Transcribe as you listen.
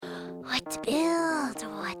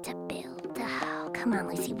What to build? Oh, come on,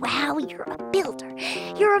 Lucy. Wow, you're a builder.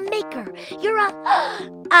 You're a maker.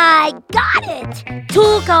 I got it!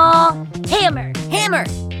 Tool call. Hammer.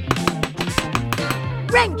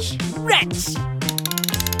 Wrench.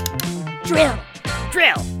 Drill.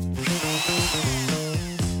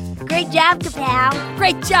 Great job, Kapow.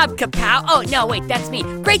 Great job, Kapow. Oh, no, wait, that's me.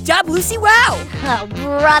 Great job, Lucy Wow. Oh,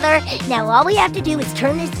 brother. Now all we have to do is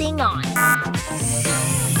turn this thing on.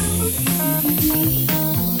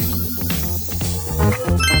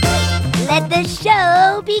 Let the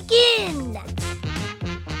show begin.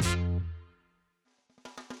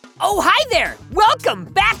 Oh, hi there. Welcome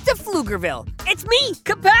back to Pflugerville. It's me,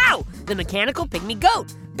 Kapow, the mechanical pygmy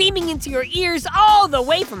goat, beaming into your ears all the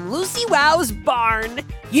way from Lucy Wow's barn.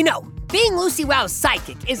 You know, being Lucy Wow's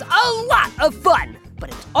sidekick is a lot of fun,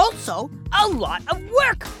 but it's also a lot of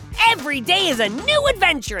work. Every day is a new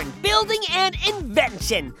adventure in building and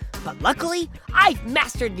invention. But luckily, I've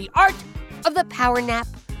mastered the art of the power nap,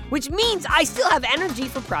 which means I still have energy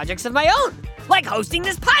for projects of my own, like hosting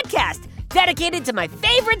this podcast dedicated to my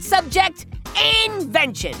favorite subject,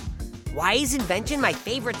 invention. Why is invention my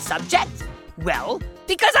favorite subject? Well,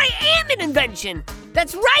 because I am an invention.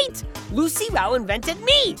 That's right. Lucy Wow invented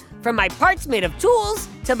me, from my parts made of tools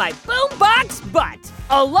to my boombox butt.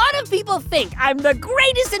 A lot of people think I'm the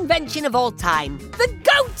greatest invention of all time, the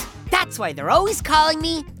GOAT. That's why they're always calling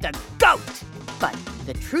me the GOAT. But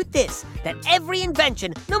the truth is that every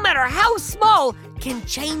invention, no matter how small, can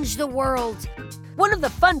change the world. One of the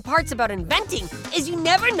fun parts about inventing is you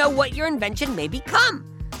never know what your invention may become.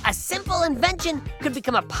 A simple invention could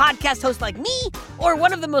become a podcast host like me, or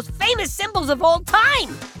one of the most famous symbols of all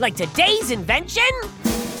time, like today's invention.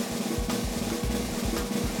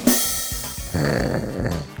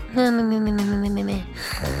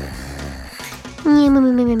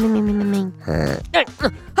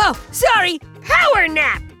 Oh, sorry, power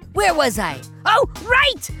nap. Where was I? Oh,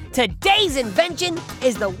 right! Today's invention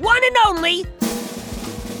is the one and only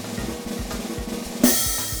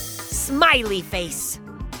smiley face.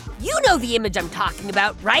 You know the image I'm talking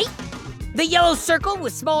about, right? The yellow circle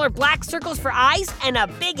with smaller black circles for eyes and a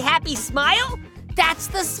big happy smile? That's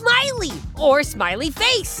the smiley, or smiley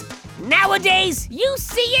face. Nowadays, you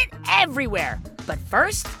see it everywhere. But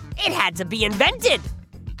first, it had to be invented.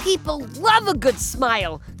 People love a good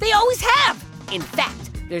smile. They always have. In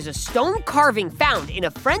fact, there's a stone carving found in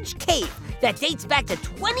a French cave that dates back to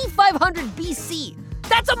 2500 BC.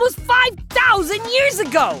 That's almost 5,000 years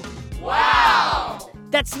ago. Wow!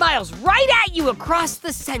 That smiles right at you across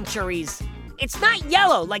the centuries. It's not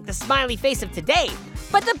yellow like the smiley face of today,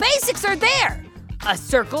 but the basics are there. A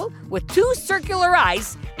circle with two circular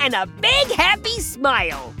eyes and a big happy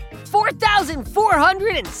smile.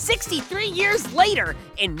 4,463 years later,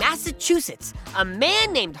 in Massachusetts, a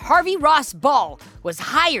man named Harvey Ross Ball was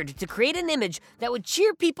hired to create an image that would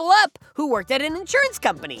cheer people up who worked at an insurance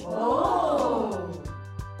company. Oh!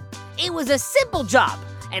 It was a simple job,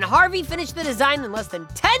 and Harvey finished the design in less than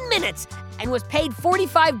 10 minutes and was paid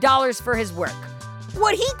 $45 for his work.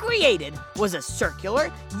 What he created was a circular,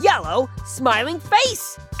 yellow, smiling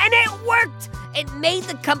face, and it worked! It made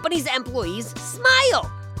the company's employees smile.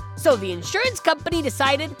 So the insurance company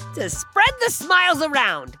decided to spread the smiles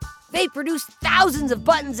around. They produced thousands of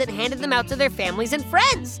buttons and handed them out to their families and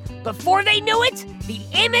friends. Before they knew it, the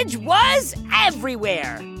image was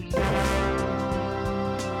everywhere.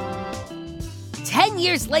 10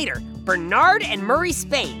 years later, Bernard and Murray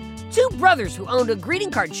Spain, two brothers who owned a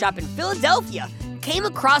greeting card shop in Philadelphia, came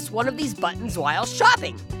across one of these buttons while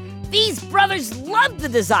shopping. These brothers loved the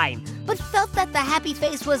design, but felt that the happy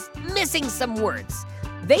face was missing some words.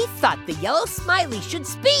 They thought the yellow smiley should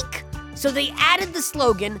speak, so they added the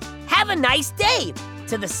slogan, "Have a nice day,"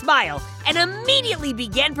 to the smile and immediately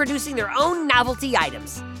began producing their own novelty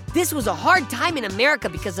items. This was a hard time in America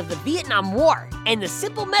because of the Vietnam War, and the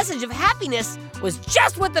simple message of happiness was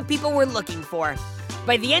just what the people were looking for.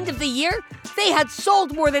 By the end of the year, they had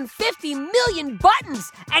sold more than 50 million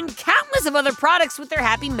buttons and countless of other products with their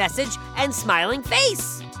happy message and smiling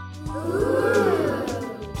face.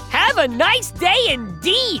 Have a nice day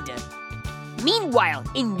indeed! Meanwhile,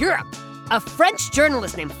 in Europe, a French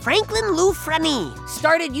journalist named Franklin Loufrani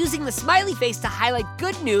started using the smiley face to highlight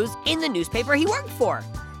good news in the newspaper he worked for.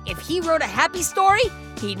 If he wrote a happy story,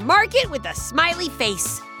 he'd mark it with a smiley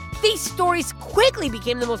face. These stories quickly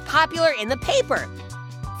became the most popular in the paper.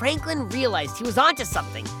 Franklin realized he was onto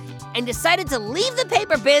something and decided to leave the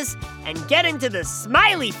paper biz and get into the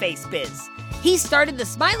smiley face biz. He started the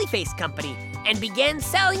Smiley Face Company and began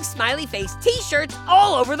selling smiley face t-shirts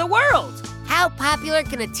all over the world. How popular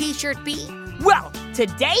can a t-shirt be? Well,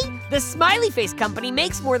 Today, the Smiley Face Company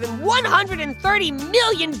makes more than $130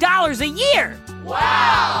 million a year.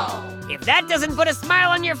 Wow! If that doesn't put a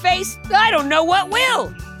smile on your face, I don't know what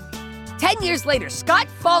will. 10 years later, Scott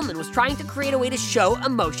Fallman was trying to create a way to show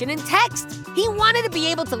emotion in text. He wanted to be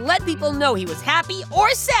able to let people know he was happy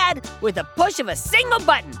or sad with a push of a single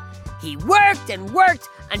button. He worked and worked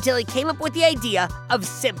until he came up with the idea of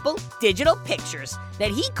simple digital pictures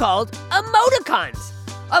that he called emoticons.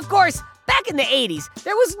 Of course, back in the 80s,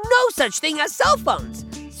 there was no such thing as cell phones,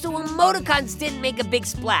 so emoticons didn't make a big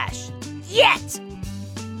splash. Yet!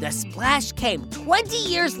 The splash came 20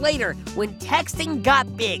 years later when texting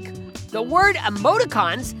got big. The word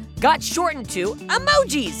emoticons got shortened to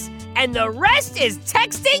emojis, and the rest is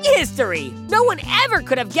texting history. No one ever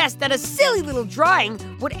could have guessed that a silly little drawing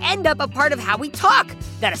would end up a part of how we talk,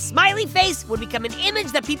 that a smiley face would become an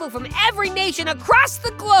image that people from every nation across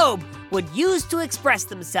the globe would use to express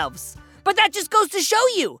themselves. But that just goes to show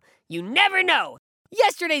you, you never know.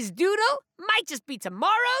 Yesterday's doodle might just be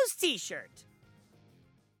tomorrow's t-shirt.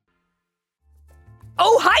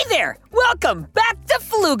 Oh, hi there! Welcome back to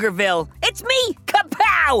Pflugerville. It's me,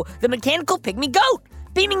 Kapow, the mechanical pygmy goat,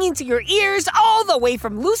 beaming into your ears all the way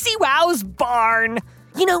from Lucy Wow's barn.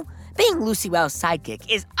 You know, being Lucy Wow's sidekick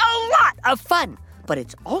is a lot of fun, but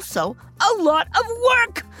it's also a lot of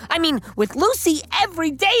work. I mean, with Lucy,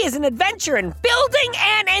 every day is an adventure in building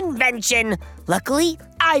an invention. Luckily,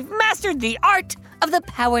 I've mastered the art of the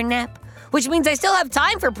power nap, which means I still have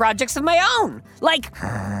time for projects of my own, like...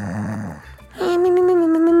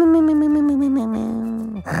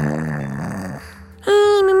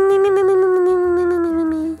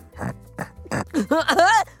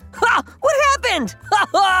 What happened?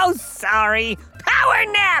 Oh, sorry. Power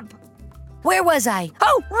nap! Where was I?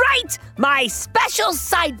 Oh, right! My special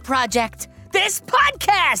side project. This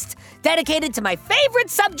podcast, dedicated to my favorite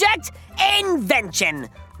subject, invention.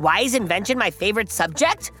 Why is invention my favorite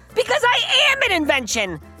subject? Because I am an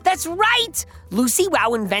invention. That's right. Lucy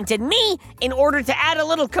Wow invented me in order to add a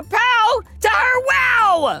little kapow to her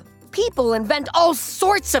wow. People invent all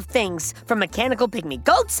sorts of things, from mechanical pygmy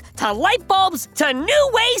goats to light bulbs to new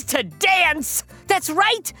ways to dance. That's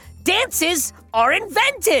right. Dances are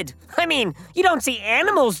invented. I mean, you don't see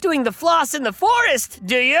animals doing the floss in the forest,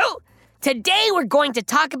 do you? Today we're going to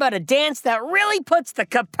talk about a dance that really puts the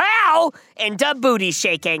kapow into booty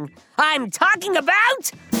shaking. I'm talking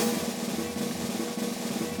about...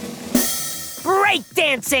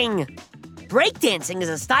 breakdancing! Breakdancing is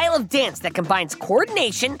a style of dance that combines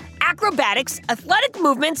coordination, acrobatics, athletic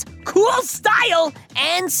movements, cool style,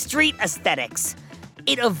 and street aesthetics.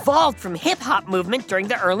 It evolved from hip-hop movement during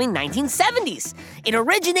the early 1970s. It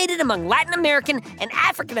originated among Latin American and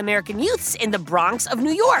African American youths in the Bronx of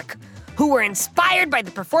New York, who were inspired by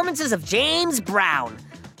the performances of James Brown.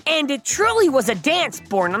 And it truly was a dance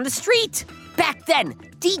born on the street. Back then,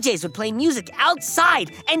 DJs would play music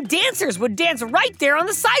outside, and dancers would dance right there on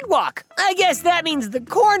the sidewalk. I guess that means the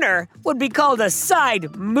corner would be called a side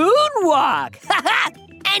moonwalk.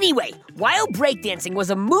 Anyway, while breakdancing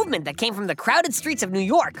was a movement that came from the crowded streets of New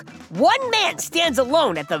York, one man stands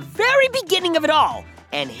alone at the very beginning of it all,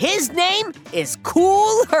 and his name is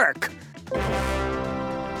Kool Herc.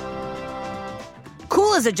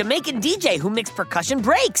 Kool is a Jamaican DJ who makes percussion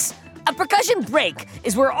breaks. A percussion break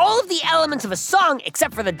is where all of the elements of a song,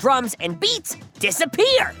 except for the drums and beats,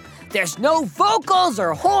 disappear. There's no vocals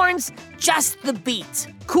or horns, just the beat.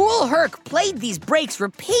 Kool Herc played these breaks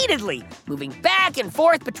repeatedly, moving back and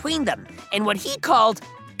forth between them, in what he called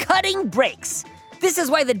cutting breaks. This is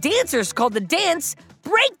why the dancers called the dance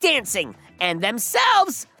breakdancing, and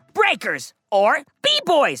themselves breakers, or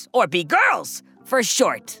b-boys, or b-girls, for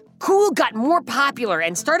short. Kool got more popular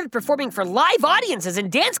and started performing for live audiences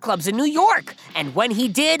in dance clubs in New York. And when he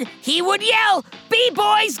did, he would yell,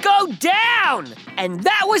 "B-boys go down!" And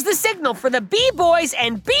that was the signal for the B-boys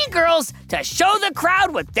and B-girls to show the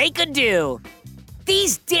crowd what they could do.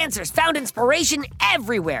 These dancers found inspiration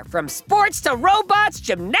everywhere, from sports to robots,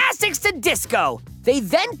 gymnastics to disco. They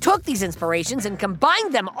then took these inspirations and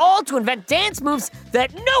combined them all to invent dance moves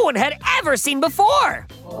that no one had ever seen before.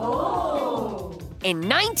 Oh! In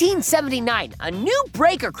 1979, a new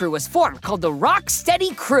breaker crew was formed called the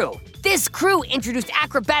Rocksteady Crew. This crew introduced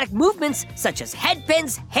acrobatic movements such as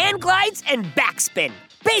headpins, hand glides, and backspin.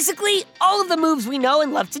 Basically, all of the moves we know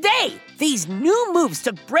and love today. These new moves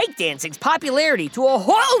took breakdancing's popularity to a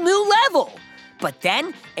whole new level. But then,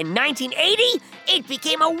 in 1980, it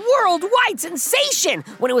became a worldwide sensation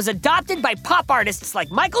when it was adopted by pop artists like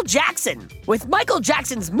Michael Jackson. With Michael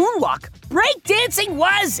Jackson's moonwalk, breakdancing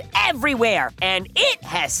was everywhere, and it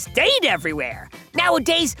has stayed everywhere.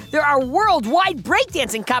 Nowadays, there are worldwide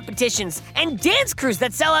breakdancing competitions and dance crews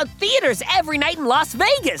that sell out theaters every night in Las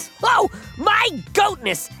Vegas. Oh, my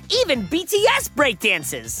goatness! Even BTS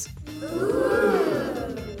breakdances.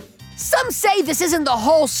 Some say this isn't the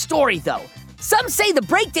whole story, though. Some say the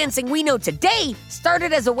breakdancing we know today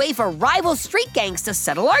started as a way for rival street gangs to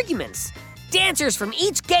settle arguments. Dancers from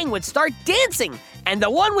each gang would start dancing, and the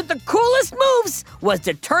one with the coolest moves was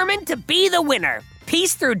determined to be the winner.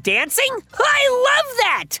 Peace through dancing? I love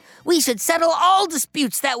that! We should settle all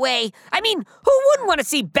disputes that way. I mean, who wouldn't want to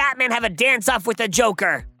see Batman have a dance-off with the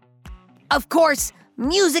Joker? Of course,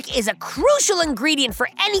 music is a crucial ingredient for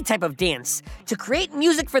any type of dance. To create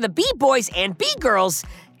music for the B-boys and B-girls,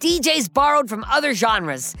 DJs borrowed from other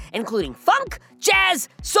genres, including funk, jazz,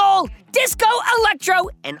 soul, disco, electro,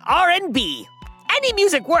 and R&B. Any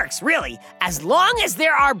music works, really, as long as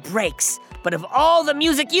there are breaks. But of all the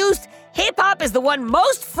music used, hip-hop is the one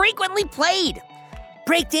most frequently played.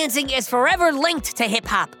 Breakdancing is forever linked to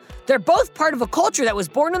hip-hop. They're both part of a culture that was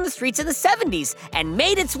born on the streets in the 70s and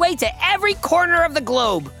made its way to every corner of the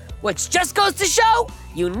globe. Which just goes to show,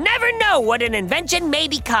 you never know what an invention may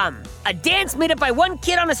become. A dance made up by one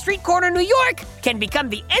kid on a street corner in New York can become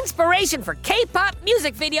the inspiration for K-pop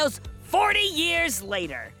music videos 40 years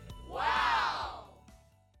later. Wow!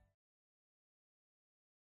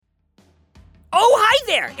 Oh, hi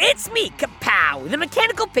there! It's me, Kapow, the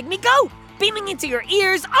mechanical pygmy goat, beaming into your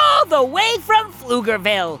ears all the way from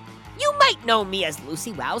Pflugerville. You might know me as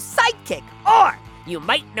Lucy Wow's sidekick, or you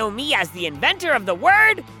might know me as the inventor of the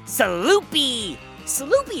word Sloopy.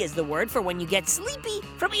 Sloopy is the word for when you get sleepy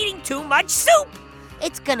from eating too much soup.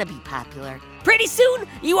 It's gonna be popular. Pretty soon,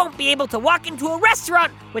 you won't be able to walk into a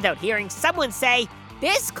restaurant without hearing someone say,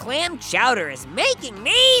 "This clam chowder is making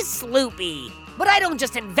me sloopy." But I don't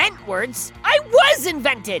just invent words, I was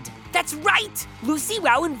invented! That's right, Lucy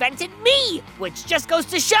Wow invented me, which just goes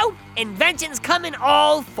to show, inventions come in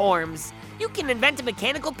all forms. You can invent a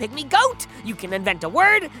mechanical pygmy goat, you can invent a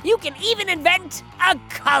word, you can even invent a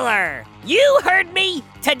color. You heard me!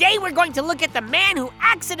 Today we're going to look at the man who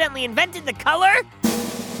accidentally invented the color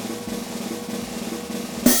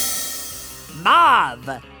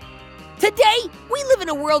mauve. Today, we live in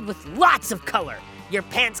a world with lots of color. Your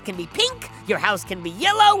pants can be pink, your house can be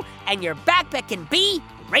yellow, and your backpack can be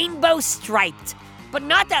rainbow striped. But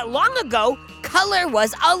not that long ago, color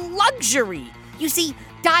was a luxury. You see,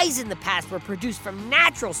 dyes in the past were produced from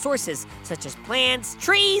natural sources such as plants,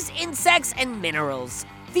 trees, insects, and minerals.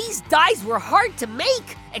 These dyes were hard to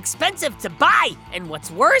make, expensive to buy, and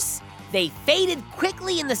what's worse, they faded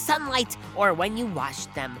quickly in the sunlight or when you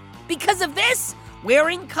washed them. Because of this,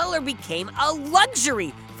 wearing color became a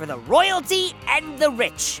luxury for the royalty and the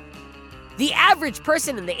rich. The average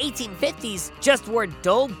person in the 1850s just wore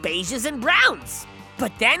dull beiges and browns.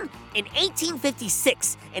 But then, in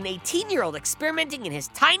 1856, an 18-year-old experimenting in his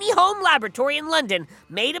tiny home laboratory in London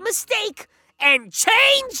made a mistake and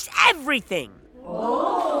changed everything.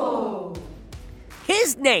 Oh!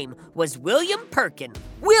 His name was William Perkin.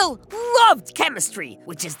 Will loved chemistry,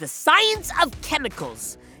 which is the science of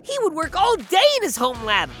chemicals. He would work all day in his home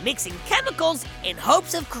lab, mixing chemicals in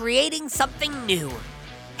hopes of creating something new.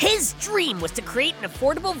 His dream was to create an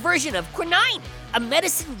affordable version of quinine, a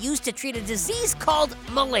medicine used to treat a disease called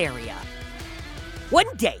malaria. One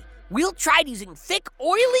day, Will tried using thick,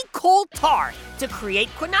 oily coal tar to create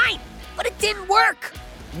quinine, but it didn't work.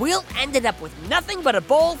 Will ended up with nothing but a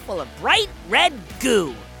bowl full of bright red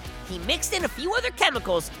goo. He mixed in a few other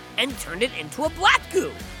chemicals and turned it into a black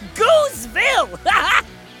goo. Gooseville!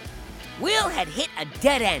 Will had hit a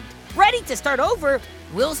dead end. Ready to start over,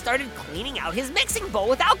 Will started cleaning out his mixing bowl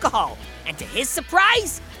with alcohol, and to his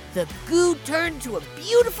surprise, the goo turned to a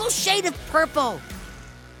beautiful shade of purple.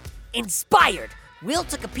 Inspired, Will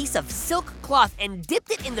took a piece of silk cloth and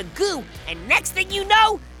dipped it in the goo, and next thing you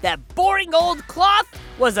know, that boring old cloth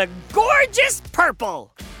was a gorgeous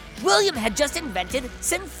purple. William had just invented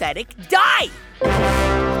synthetic dye.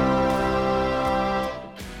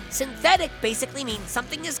 Synthetic basically means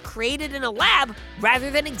something is created in a lab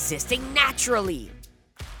rather than existing naturally.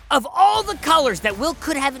 Of all the colors that Will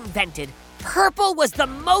could have invented, purple was the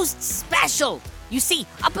most special. You see,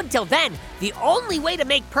 up until then, the only way to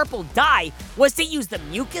make purple dye was to use the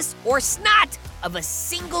mucus or snot of a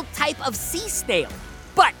single type of sea snail.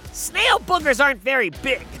 But snail boogers aren't very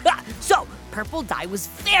big, so purple dye was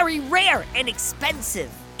very rare and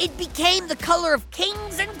expensive. It became the color of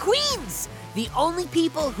kings and queens, the only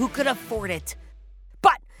people who could afford it.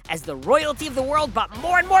 As the royalty of the world bought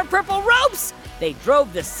more and more purple robes, they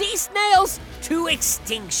drove the sea snails to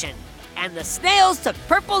extinction. And the snails took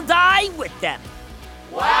purple dye with them.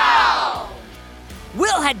 Wow!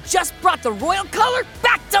 Will had just brought the royal color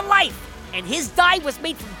back to life, and his dye was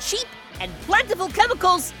made from cheap and plentiful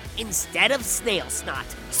chemicals instead of snail snot,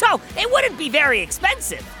 so it wouldn't be very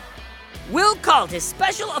expensive. Will called his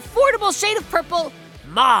special affordable shade of purple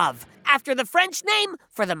mauve, after the French name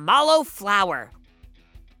for the mallow flower.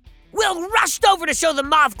 Will rushed over to show the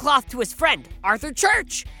mauve cloth to his friend, Arthur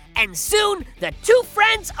Church, and soon the two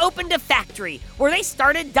friends opened a factory where they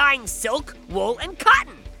started dyeing silk, wool, and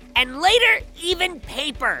cotton, and later even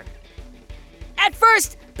paper. At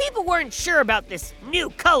first, people weren't sure about this new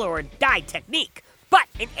color or dye technique, but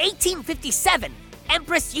in 1857,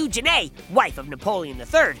 Empress Eugenie, wife of Napoleon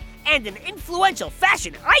III, and an influential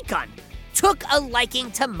fashion icon, took a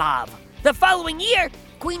liking to mauve. The following year,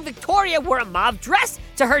 Queen Victoria wore a mauve dress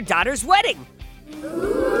to her daughter's wedding. They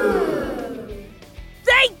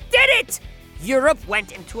did it! Europe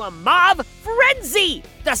went into a mauve frenzy!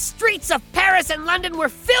 The streets of Paris and London were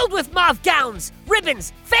filled with mauve gowns,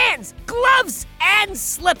 ribbons, fans, gloves, and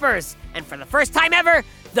slippers. And for the first time ever,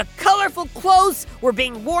 the colorful clothes were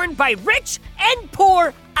being worn by rich and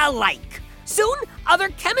poor alike. Soon, other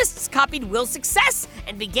chemists copied Will's success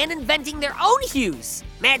and began inventing their own hues.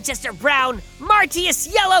 Manchester brown,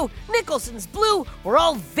 Martius yellow, Nicholson's blue were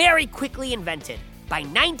all very quickly invented. By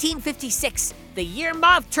 1956, the year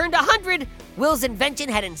mauve turned 100, Will's invention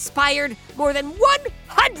had inspired more than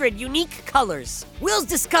 100 unique colors. Will's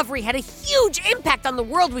discovery had a huge impact on the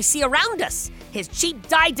world we see around us. His cheap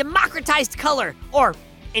dye democratized color, or,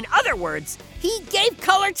 in other words, he gave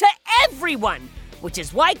color to everyone, which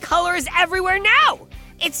is why color is everywhere now.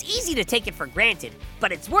 It's easy to take it for granted,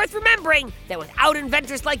 but it's worth remembering that without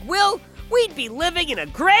inventors like Will, we'd be living in a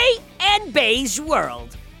gray and beige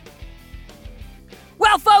world.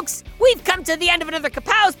 Well, folks, we've come to the end of another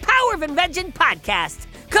Kapow's Power of Invention podcast.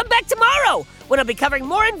 Come back tomorrow when I'll be covering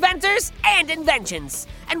more inventors and inventions.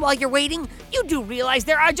 And while you're waiting, you do realize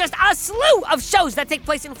there are just a slew of shows that take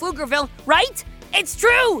place in Pflugerville, right? It's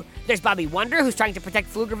true! There's Bobby Wonder, who's trying to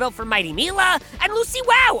protect Pflugerville from Mighty Mila, and Lucy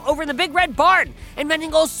Wow over in the Big Red Barn,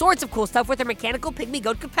 inventing all sorts of cool stuff with her mechanical pygmy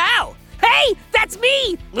goat Kapow. Hey, that's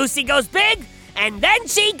me! Lucy goes big, and then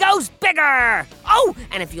she goes bigger! Oh,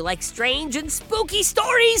 and if you like strange and spooky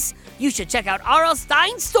stories, you should check out R.L.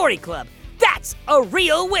 Stein's Story Club. That's a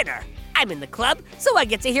real winner. I'm in the club, so I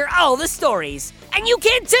get to hear all the stories. And you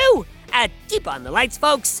can too! Keep on the lights,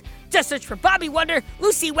 folks. Just search for Bobby Wonder,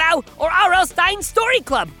 Lucy Wow, or R.L. Stein's Story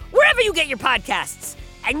Club, wherever you get your podcasts.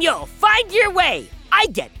 And you'll find your way. I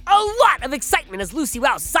get a lot of excitement as Lucy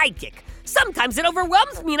Wow's sidekick. Sometimes it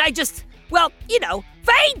overwhelms me and I just,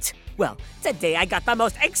 faint. Well, today I got the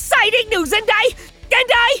most exciting news and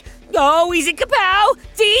oh, easy Kapow,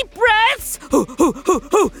 deep breaths.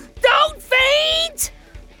 Don't faint.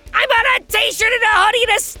 I'm on a t-shirt and a hoodie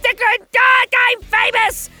and a sticker. I'm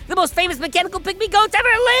famous. The most famous mechanical pygmy goats ever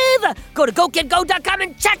live. Go to GoKidGo.com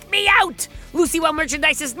and check me out. Lucy Wow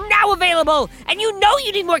merchandise is now available, and you know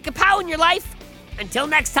you need more Kapow in your life. Until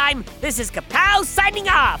next time, this is Kapow signing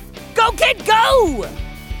off. Go Kid Go!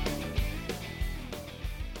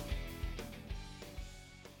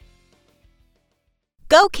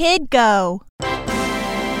 Go Kid Go!